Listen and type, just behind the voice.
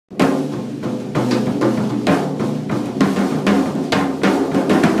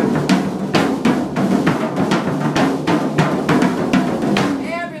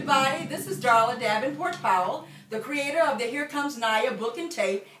the creator of the Here Comes Naya book and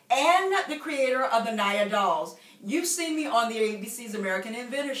tape, and the creator of the Naya dolls. You've seen me on the ABC's American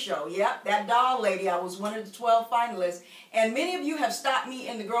Inventor Show. Yep, that doll lady. I was one of the 12 finalists. And many of you have stopped me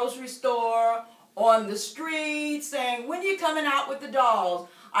in the grocery store, on the street, saying, when are you coming out with the dolls?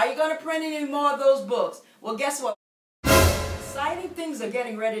 Are you going to print any more of those books? Well, guess what? Exciting things are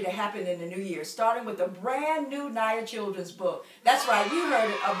getting ready to happen in the new year, starting with a brand new Naya children's book. That's right, you heard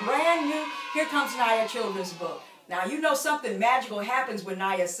it, a brand new Here Comes Naya children's book. Now, you know something magical happens when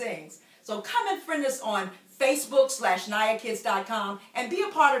Naya sings. So come and friend us on Facebook/NayaKids.com and be a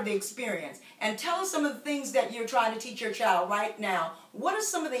part of the experience. And tell us some of the things that you're trying to teach your child right now. What are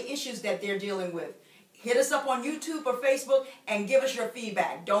some of the issues that they're dealing with? Hit us up on YouTube or Facebook and give us your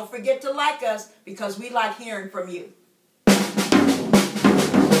feedback. Don't forget to like us because we like hearing from you.